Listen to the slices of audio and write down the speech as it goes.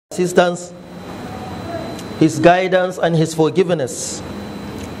assistance, His guidance and His forgiveness.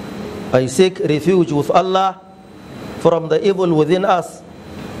 I seek refuge with Allah from the evil within us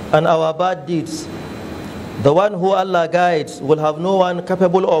and our bad deeds. The one who Allah guides will have no one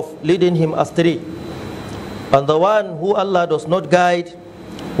capable of leading him astray, and the one who Allah does not guide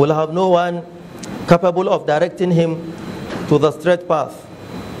will have no one capable of directing him to the straight path.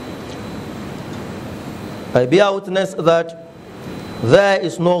 I bear witness that there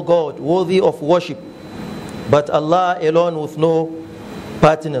is no God worthy of worship but Allah alone with no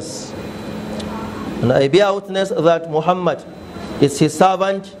partners. And I bear witness that Muhammad is His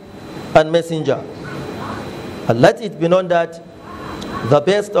servant and messenger. And let it be known that the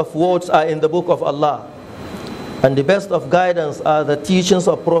best of words are in the book of Allah, and the best of guidance are the teachings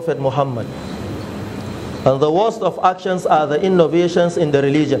of Prophet Muhammad, and the worst of actions are the innovations in the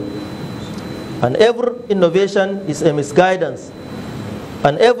religion. And every innovation is a misguidance,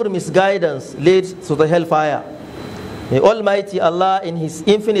 and every misguidance leads to the hellfire. May Almighty Allah in His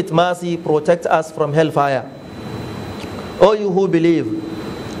infinite mercy protect us from hellfire. O you who believe,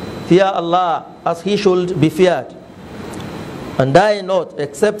 fear Allah as He should be feared, and die not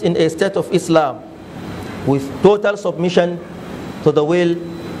except in a state of Islam, with total submission to the will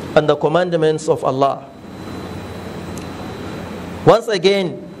and the commandments of Allah. Once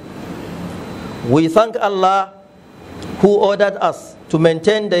again, we thank Allah who ordered us to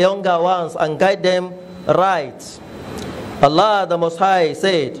maintain the younger ones and guide them right. Allah the Most High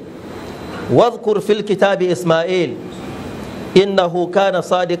said, وَاذْكُرْ فِي الْكِتَابِ إِسْمَاعِيلَ إِنَّهُ كَانَ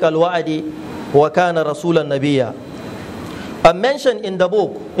صَادِقَ الْوَعْدِ وَكَانَ رَسُولًا نَبِيًّا. And mentioned in the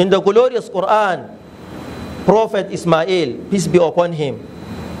book, in the glorious Quran, Prophet Ismail, peace be upon him.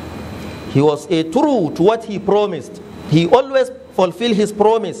 He was a true to what he promised. He always fulfilled his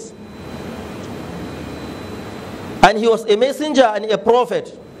promise. And he was a messenger and a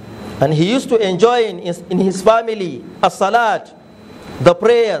prophet. And he used to enjoy in his family as-salat, the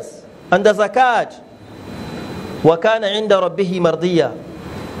prayers, and the zakat. وَكَانَ عِنْدَ رَبِّهِ مَرْضِيًّا.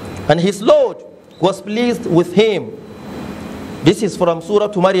 And his Lord was pleased with him. This is from Surah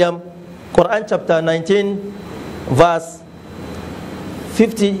to Maryam, Quran chapter 19, verse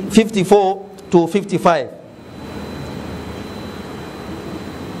 54 to 55.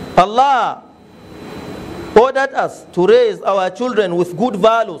 Allah ordered us to raise our children with good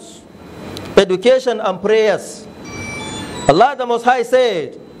values, education and prayers. Allah the Most High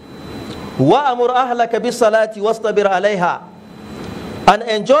said, وَأَمُرْ أَهْلَكَ بِالصَّلَاةِ وَاصْطَبِرْ عَلَيْهَا. And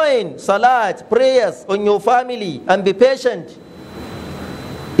enjoin salat, prayers on your family, and be patient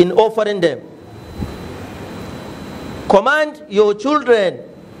in offering them. Command your children,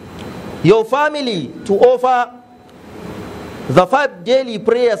 your family, to offer the 5 daily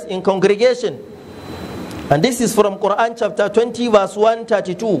prayers in congregation. And this is from Quran chapter 20 verse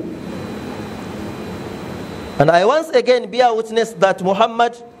 132. And I once again bear witness that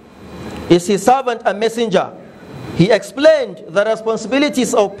Muhammad is His servant and messenger. He explained the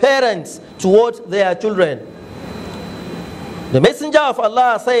responsibilities of parents towards their children. The messenger of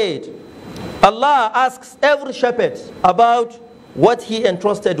Allah said, Allah asks every shepherd about what he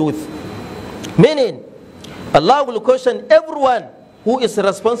entrusted with. Meaning, Allah will question everyone who is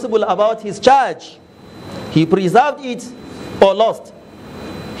responsible about his charge. He preserved it or lost.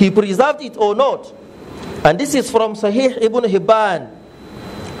 He preserved it or not. And this is from Sahih Ibn Hibban,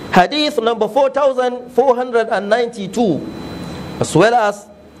 Hadith number 4492, as well as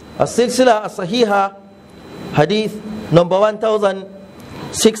As-Silsila As-Sahiha, Hadith number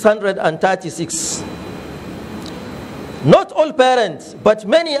 1636. Not all parents, but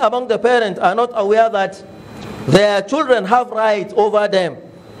many among the parents are not aware that their children have rights over them,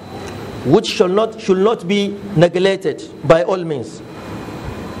 which should not be neglected by all means.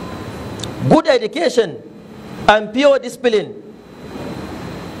 Good education and pure discipline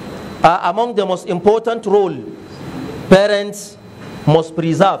are among the most important role parents must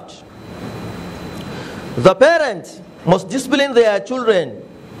preserve. The parents must discipline their children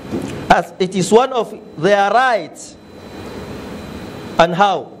as it is one of their rights. And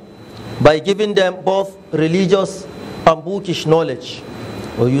how? By giving them both religious and bookish knowledge.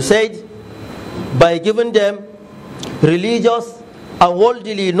 Or you said, by giving them religious and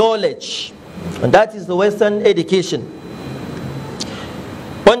worldly knowledge. And that is the Western education.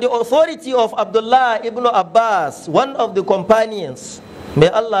 On the authority of Abdullah ibn Abbas, one of the companions, may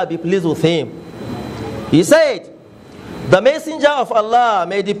Allah be pleased with him, he said, the messenger of Allah,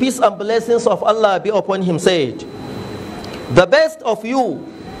 may the peace and blessings of Allah be upon him, said, the best of you,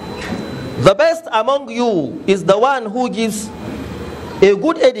 the best among you is the one who gives a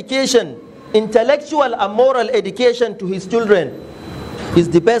good education, intellectual and moral education to his children. is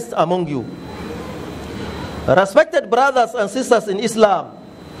the best among you. Respected brothers and sisters in Islam,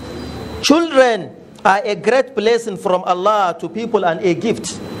 children are a great blessing from Allah to people and a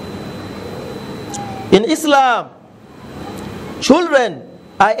gift. In Islam, children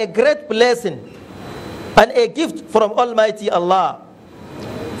are a great blessing and a gift from Almighty Allah.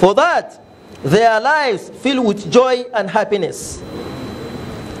 For that, their lives fill with joy and happiness.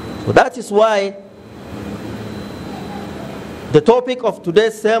 So that is why the topic of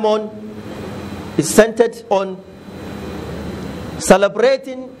today's sermon is centered on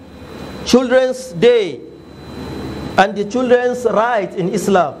celebrating Children's Day and the children's right in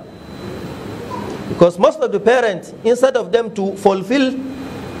Islam. Because most of the parents, instead of them to fulfill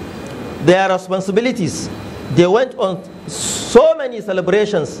their responsibilities, they went on so many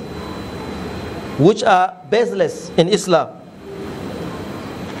celebrations which are baseless in Islam.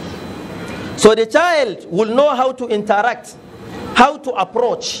 So the child will know how to interact, how to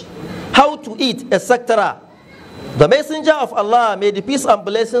approach, how to eat, etc. The Messenger of Allah, may the peace and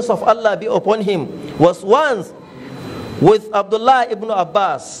blessings of Allah be upon him, was once with Abdullah ibn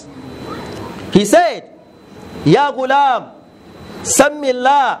Abbas. He said, Ya Ghulam,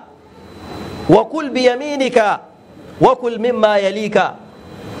 Sammillah, wa kul biyaminika, wa kul mimma yalika.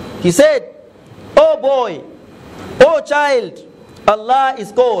 He said, oh boy, oh child, Allah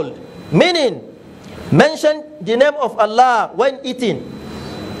is called. Meaning, mention the name of Allah when eating.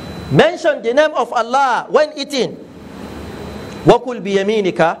 Mention the name of Allah when eating. Wakul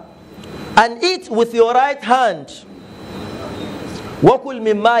biyaminika, and eat with your right hand. Wakul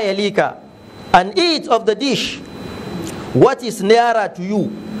mimma yalika, and eat of the dish what is nearer to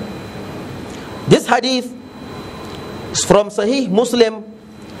you. This hadith is from Sahih Muslim,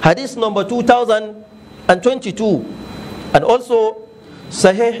 hadith number 2022, and also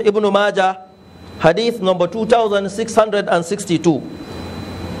Sahih Ibn Majah, hadith number 2662.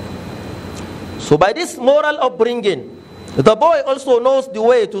 So by this moral upbringing, the boy also knows the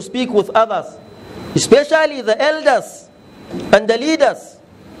way to speak with others, especially the elders and the leaders,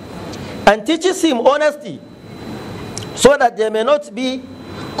 and teaches him honesty so that they may not be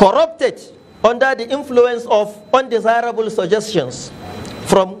corrupted under the influence of undesirable suggestions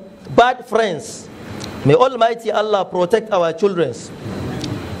from bad friends. May Almighty Allah protect our children.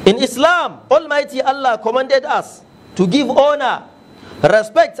 In Islam, Almighty Allah commanded us to give honor,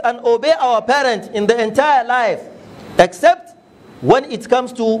 respect, and obey our parents in the entire life, except when it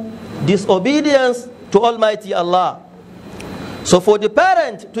comes to disobedience to Almighty Allah. So for the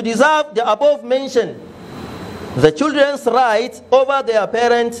parent to deserve the above mentioned, the children's right over their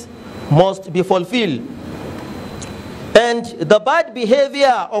parents must be fulfilled. And the bad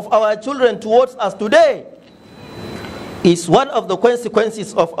behavior of our children towards us today is one of the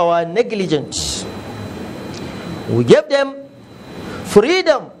consequences of our negligence. We gave them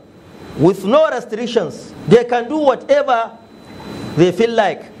freedom with no restrictions. They can do whatever they feel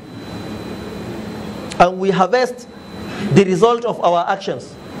like, and we harvest the result of our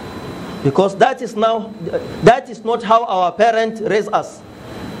actions, because that is not how our parents raised us.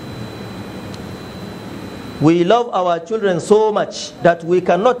 We love our children so much that we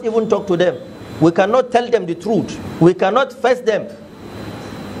cannot even talk to them. We cannot tell them the truth. We cannot face them.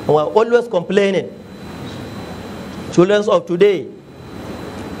 We are always complaining. Children of today,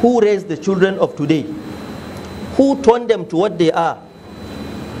 who raised the children of today? Who turned them to what they are?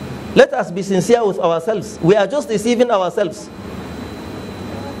 Let us be sincere with ourselves. We are just deceiving ourselves.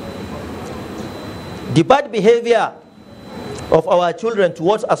 The bad behavior of our children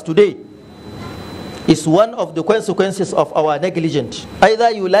towards us today is one of the consequences of our negligence.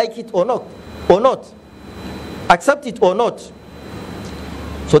 Either you like it or not, accept it or not.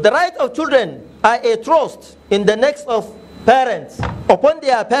 So the right of children are a trust in the necks of parents upon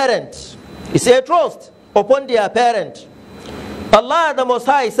their parents. It's a trust upon their parent. Allah the Most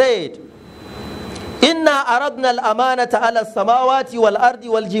High said, Inna aradna al-amanata ala samawati wal-ardi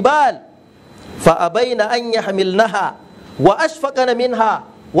wal-jibal فَأَبَيْنَ أَنْ يَحْمِلْنَهَا وَأَشْفَقَنَ مِنْهَا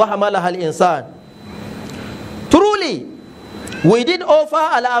وَحَمَلَهَا الْإِنسَانِ. Truly, we did offer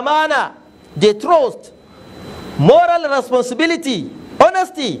al-amana, the trust, moral responsibility,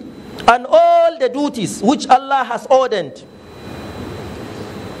 honesty, and all the duties which Allah has ordered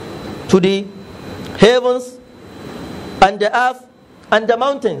to the heavens and the earth and the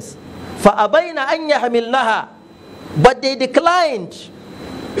mountains. فَأَبَيْنَ أَنْ يَحْمِلْنَهَا, but they declined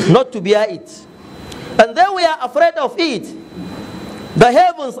not to bear it. And then we are afraid of it. The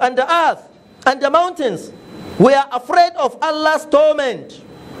heavens and the earth and the mountains, we are afraid of Allah's torment.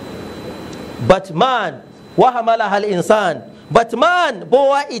 But man, وَحَمَلَهَا الْإِنسَانِ, but man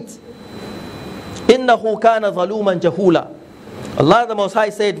bore it. إِنَّهُ كَانَ ظَلُومًا جَهُولًا. Allah the Most High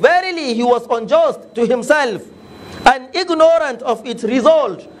said, verily he was unjust to himself and ignorant of its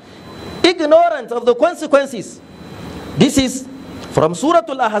result, ignorant of the consequences. This is from Surah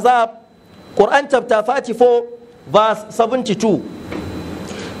Al-Ahzab, Quran chapter 34, verse 72.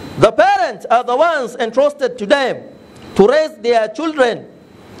 The parents are the ones entrusted to them to raise their children,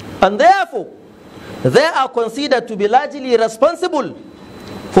 and therefore they are considered to be largely responsible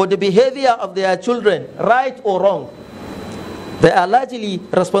for the behavior of their children, right or wrong. They are largely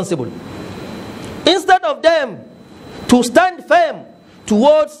responsible. Instead of them to stand firm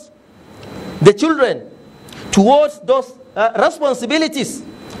towards the children, towards those responsibilities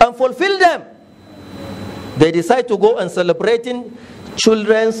and fulfill them, they decide to go and celebrating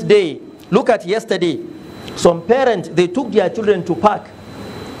Children's Day. Look at yesterday. Some parents, they took their children to park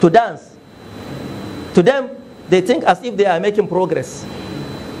to dance. To them, they think as if they are making progress.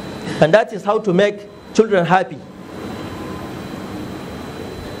 And that is how to make children happy.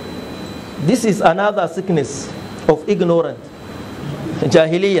 This is another sickness of ignorance,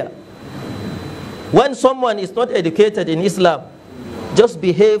 Jahiliyyah. When someone is not educated in Islam, just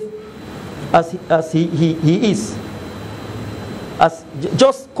behave as he is.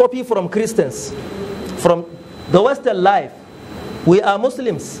 Just copy from Christians, from the Western life. We are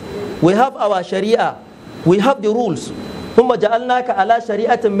Muslims. We have our Sharia. We have the rules. ثم جعلناك على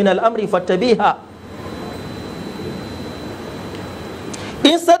شريعة من الأمر فاتبعها.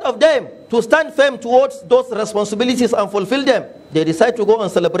 Instead of them to stand firm towards those responsibilities and fulfill them, they decide to go on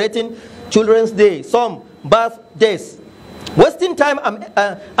celebrating Children's Day, some birthdays, wasting time and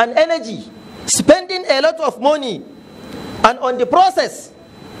energy, spending a lot of money, and on the process,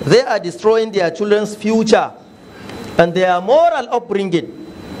 they are destroying their children's future and their moral upbringing.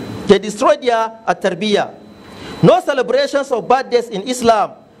 They destroy their tarbiyah. No celebrations of birthdays in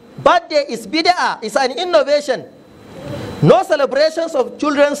Islam. Birthday is bid'ah, it's an innovation. No celebrations of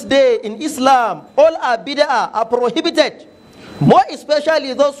Children's Day in Islam. All are bid'ah, are prohibited. More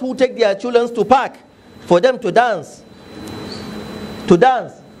especially those who take their children to park for them to dance. To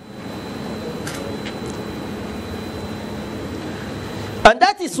dance. And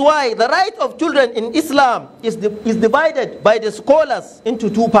that is why the right of children in Islam is divided by the scholars into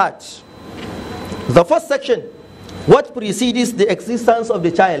two parts. The first section, what precedes the existence of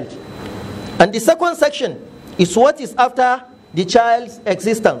the child. And the second section is what is after the child's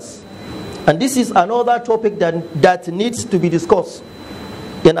existence. And this is another topic that needs to be discussed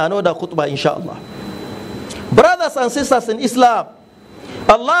in another khutbah, inshallah. Brothers and sisters in Islam,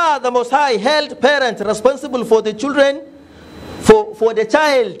 Allah the Most High held parents responsible for the children, for the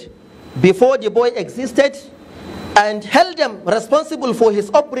child before the boy existed, and held them responsible for his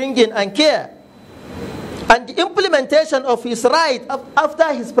upbringing and care, and the implementation of his right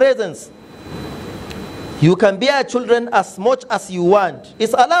after his presence. You can bear children as much as you want.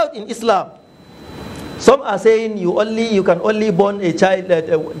 It's allowed in Islam. Some are saying you can only born a child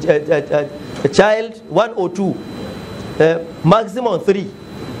 1 or 2, maximum 3.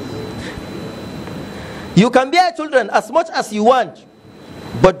 You can bear children as much as you want,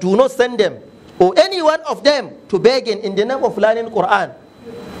 but do not send them or any one of them to begging in the name of learning Quran.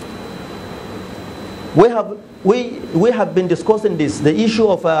 We have been discussing this, the issue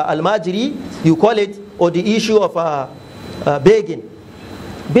of al-majri, you call it, or the issue of begging.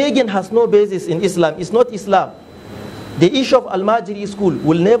 Begging has no basis in Islam. It's not Islam. The issue of al-majri school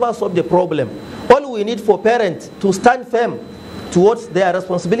will never solve the problem. All we need for parents to stand firm towards their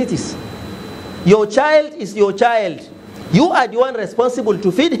responsibilities. Your child is your child. You are the one responsible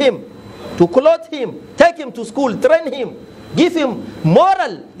to feed him, to clothe him, take him to school, train him, give him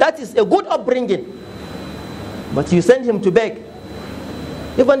moral. That is a good upbringing. But you send him to beg.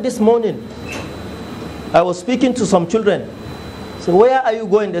 Even this morning, I was speaking to some children. So where are you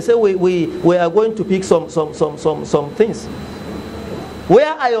going? They say we are going to pick some things.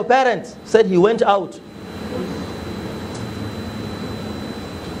 Where are your parents? Said he went out.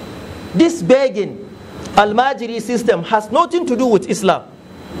 This begging, al-majri system has nothing to do with Islam.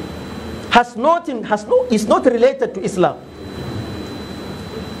 It's not related to Islam.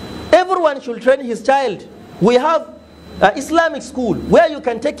 Everyone should train his child. We have an Islamic school where you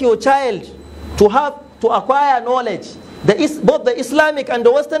can take your child to acquire knowledge, both the Islamic and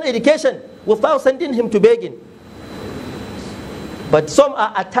the Western education, without sending him to begging. But some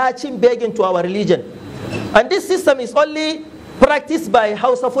are attaching begging to our religion. And this system is only practiced by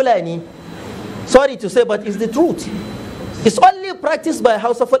Hausa Fulani. Sorry to say, but it's the truth. It's only practiced by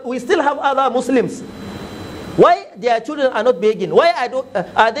Hausa Fulani. We still have other Muslims. Why their children are not begging? Why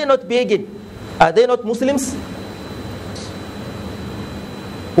are they not begging? Are they not Muslims?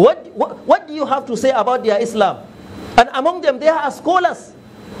 What do you have to say about their Islam? And among them, there are scholars.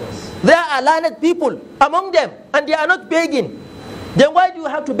 There are learned people among them, and they are not begging. Then why do you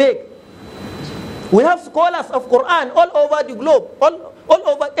have to beg? We have scholars of Quran all over the globe, all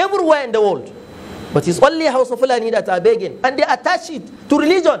over, everywhere in the world. But it's only House of Fulani that are begging. And they attach it to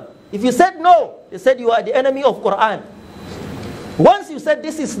religion. If you said no, they said you are the enemy of Quran. Once you said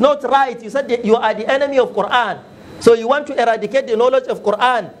this is not right, you said that you are the enemy of Quran. So you want to eradicate the knowledge of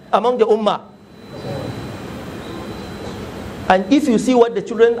Quran among the Ummah. And if you see what the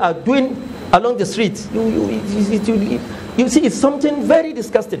children are doing along the streets, you see it's something very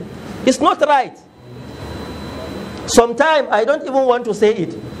disgusting. It's not right. Sometimes I don't even want to say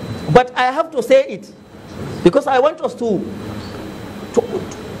it, but I have to say it because I want us to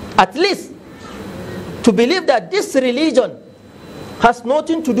at least to believe that this religion has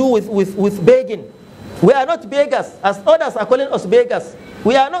nothing to do with begging. We are not beggars, as others are calling us beggars.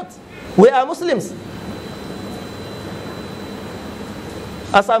 We are not. We are Muslims.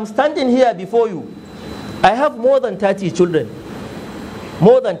 As I'm standing here before you, I have more than 30 children.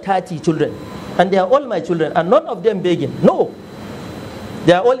 More than 30 children. And they are all my children, and none of them begging. No.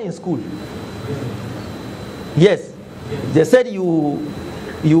 They are all in school. Yes. They said you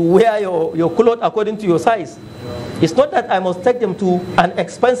wear your clothes according to your size. It's not that I must take them to an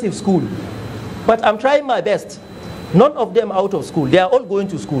expensive school. But I'm trying my best. None of them out of school. They are all going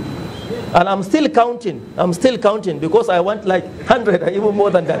to school. And I'm still counting. I'm still counting because I want like 100 or even more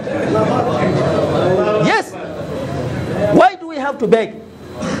than that. Yes. Why do we have to beg?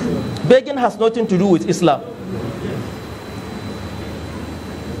 Begging has nothing to do with Islam.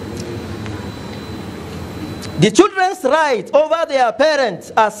 The children's rights over their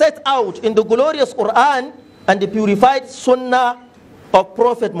parents are set out in the glorious Quran and the purified Sunnah of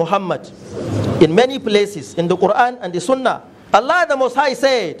Prophet Muhammad. In many places in the Quran and the Sunnah, Allah the Most High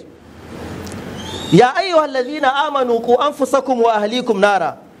said, Ya ayyuhalladhina amanu qu anfusakum wa ahlikum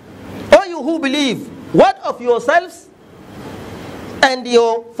nara. O you who believe, what of yourselves and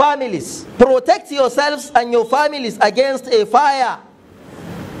your families? Protect yourselves and your families against a fire.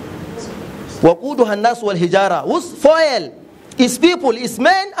 وَقُودُهَا النَّاسُ وَالْحِجَارَةُ whose foil is people, is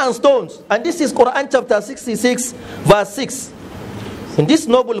men and stones. And this is Quran chapter 66 verse 6. In this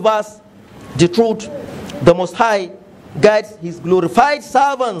noble verse, the truth, the Most High guides his glorified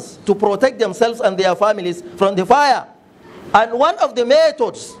servants to protect themselves and their families from the fire. And one of the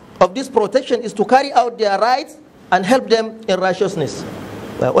methods of this protection is to carry out their rights and help them in righteousness.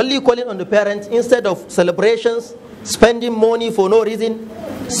 We are only calling on the parents, instead of celebrations, spending money for no reason,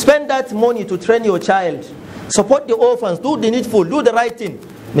 spend that money to train your child. Support the orphans, do the needful, do the right thing.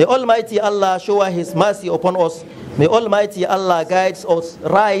 May Almighty Allah shower his mercy upon us. May Almighty Allah guide us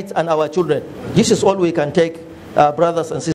right and our children. This is all we can take, brothers and sisters.